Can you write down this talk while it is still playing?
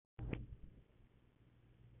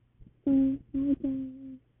Hai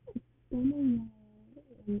Trang, tối nay là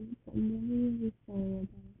bạn muốn đi sờ ở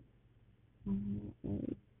Việt Nam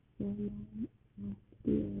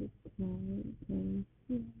here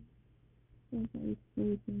for the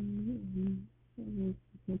season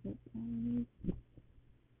visit time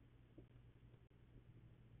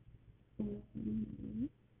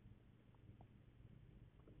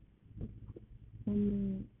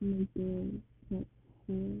and major that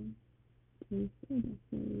for case of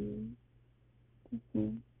the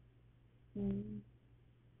and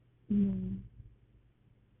no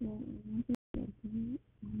well I'm not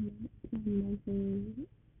measure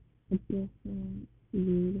a different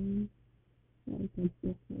reading like a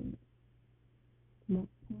different smart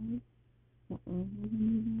time that I have in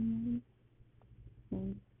my life. So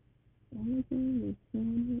everything is fun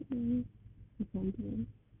with me or something.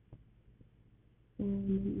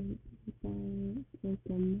 And it makes like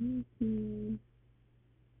a monkey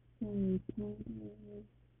or total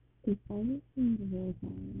because everything the whole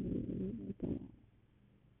time like a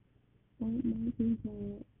white monkeys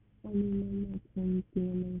are my friends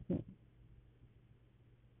doing it.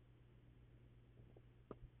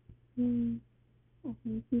 I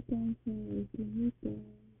hope you guys are doing good.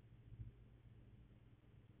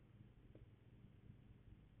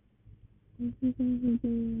 I hope you guys are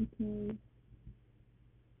doing okay.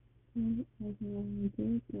 I hope everyone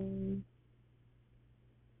is good.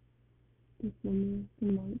 Just for me, the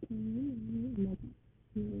night time, and my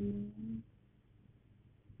feeling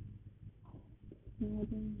sad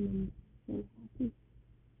and so happy.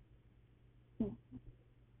 So,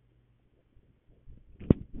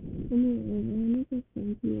 anyway, I wanted to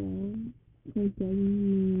thank you all for giving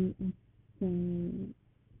me the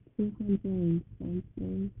 200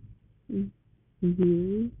 something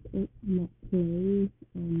views or my plays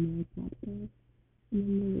on my podcast. And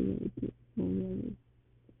I'm really grateful, really.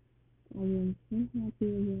 I am so happy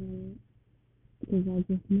about it because I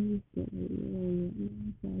just noticed it really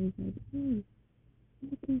nice. I was like, hey,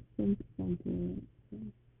 I can think something. So,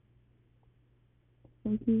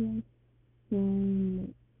 thank you guys so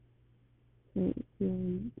much for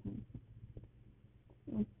feeling time.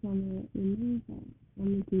 I just want to let you know that I'm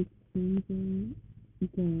going to be changing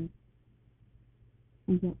the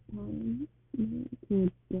what time to a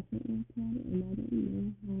different website, and I don't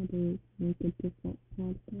know how to make a different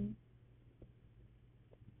podcast.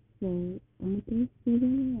 So I'm gonna figure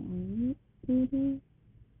it out later.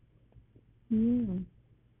 Yeah.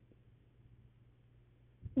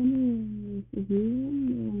 Anyways, if you don't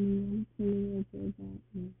know me, I'm a little bit about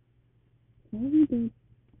me. So every day,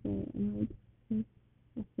 so and I just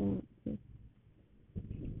I felt just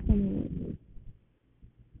anyways,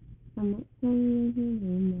 I'm not telling you her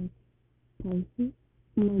name is Pisces.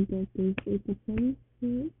 My birthday is April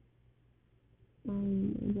 23rd.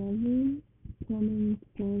 I'm 11, turning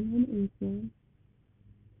 12 in April.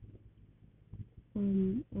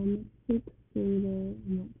 I'm a sixth grader.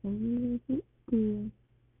 I'm not telling you this at school.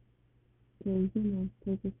 Because,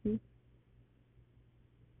 purposes.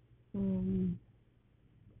 I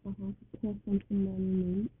have a crush on somebody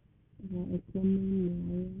named, a woman named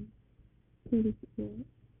Maya. Pretty cute.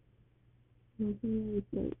 She's a really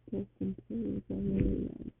great person too, I really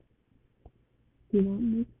like. Do not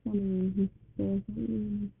make fun of me, he stares at me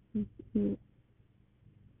and he's so cute.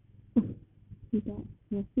 He got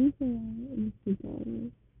fluffy hair and he's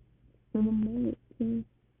adorable. And I'm married too.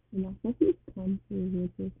 And I hope he's comfy,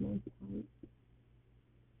 which is my type.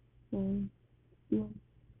 So, yeah.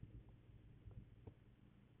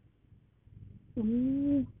 I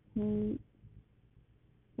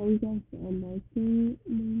hope you guys are liking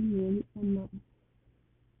me really on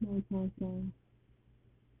my podcast.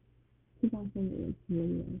 2008 is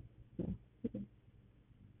really so yeah.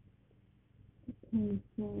 Okay,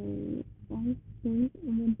 so I think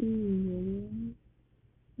I'm gonna do a video.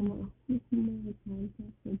 I'm gonna ask you more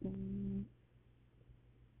podcast about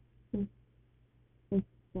the the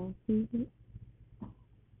festival.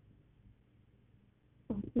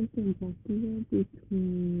 I think the festival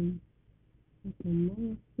between like a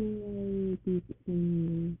monastery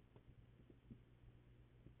between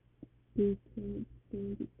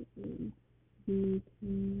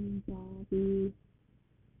between Bobby,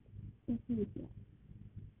 stuff like that.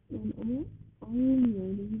 And I am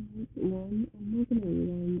reading like one. I'm not gonna read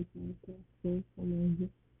on the podcast first. I'm gonna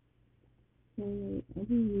so like I've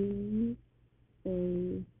been reading a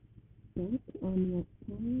book on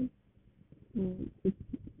Wattpad. It's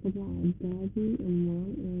about Daddy and Mom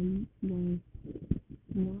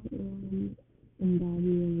and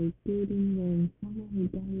Daddy are like dating, and somehow her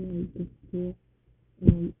daddy like disappeared,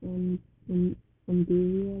 and and and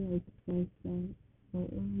Delia like starts that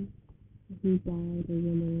outline. he died or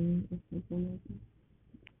whatever or something like that.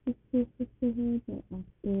 It's so sick to her, but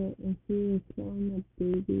after when she was showing a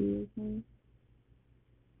baby with her,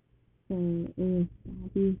 so it was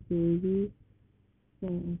Bobby's baby. So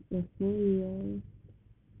after 4 years,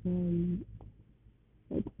 um,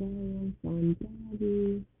 like Sarah found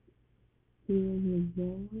Daddy, he was a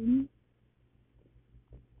villain.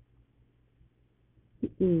 He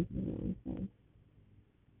is a villain, sorry.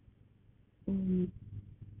 Um,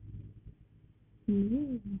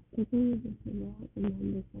 yeah, after they just a lot, and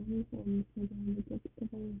then the family and so then the book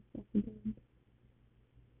together and stuff again.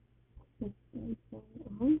 But like,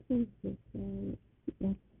 I'm so sick that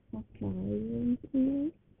that's such a violence to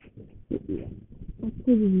it. Yeah. I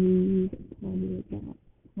could read probably about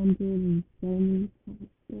 170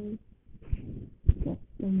 chapters just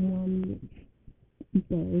in one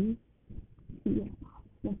day. Yeah,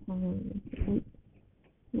 that's how I was. Like,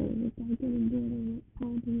 if I didn't do it,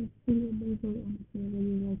 probably still be able to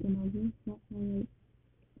really like another. That's how I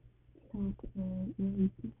talk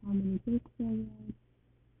and how many books I read.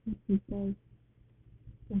 It's because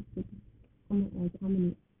that's just how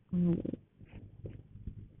many hours.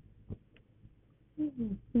 Yeah,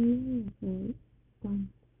 so yeah, so yeah,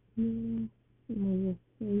 my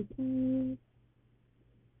free time.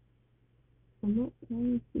 I'm not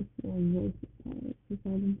tired, just I'm very tired because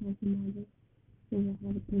I've been talking about it. Because I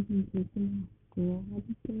had a presentation at school I had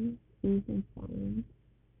to do. It was in science.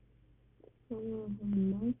 So I had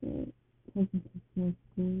another presentation at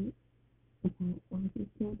school about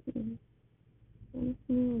agriculture. I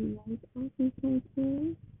really like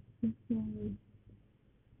agriculture. It's like,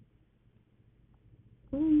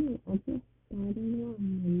 I don't know, I just started it on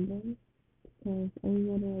Monday because I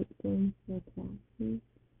gotta like going to classes.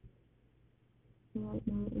 So right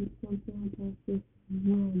now it's something about this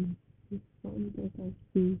one. It's something that I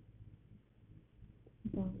see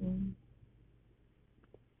that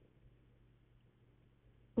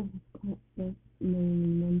oh god, that's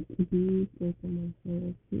meant to be for my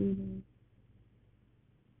favorite theater.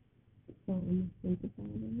 So I'm gonna think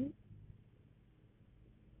about it.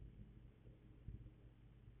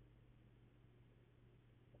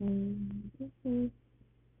 This is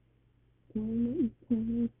one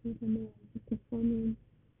plan for the man to perform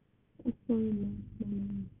a song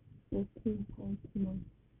when the two parts month.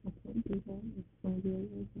 I can't do that. It's gonna be a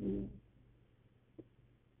little bit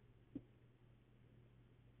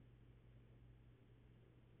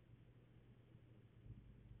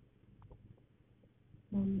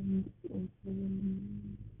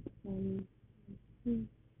and sorry.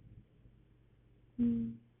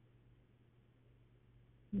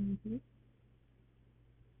 Maybe.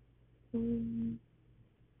 Um,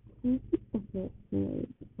 okay, wait.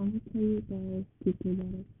 I'm gonna tell you guys people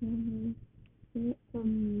that are family. There are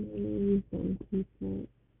some amazing people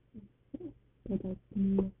that I can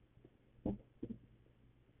respect.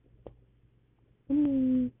 I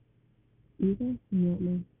mean, you guys know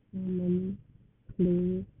my family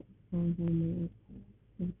plays songs on America.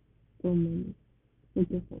 Like, so many. With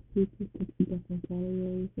different people, different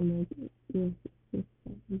categories, and like, it's just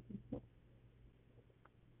stuff.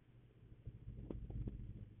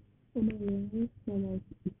 And I realized that like,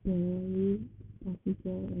 barely,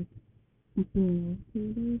 people like, people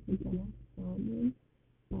readers, and then I found them.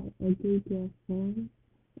 I do their songs.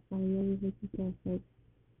 I really hope you guys like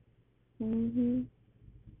follow her.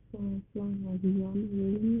 So as long as one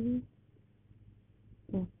reading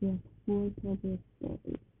that's just four published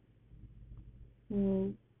stories. So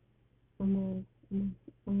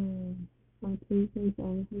my patients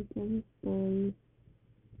all her published stories.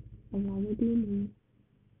 A lot of them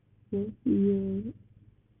this year,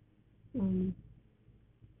 um,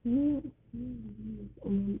 yeah,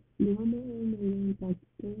 the one that I'm reading that's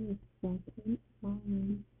still second, and then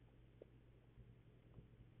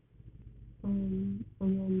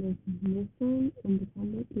there's this one,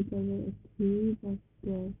 Independent Together is two, that's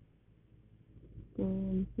the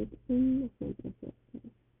fiction, I think that's it.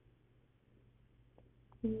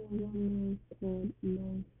 The other one is called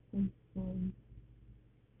Life and Fun.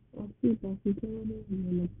 Actually, Buffy Jordan and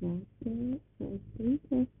then a black bear, so I think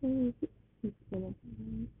that's what it's gonna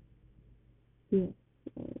be. Yes,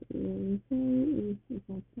 really sorry if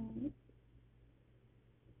about that.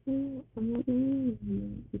 So I'm not really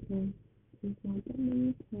remember because there's not that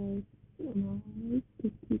many cars and I like to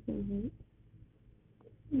keep it right.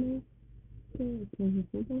 No, so because if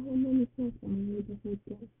I don't have many cars, I'm really just like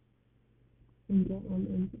that and get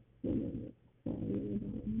interested in it. So I really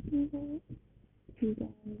don't do that. You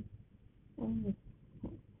guys, oh,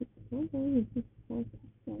 it's not only just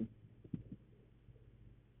podcast,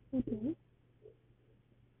 okay.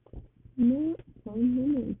 No, phone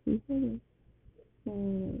him or see her. So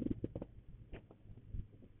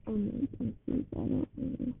I'm not confused. I don't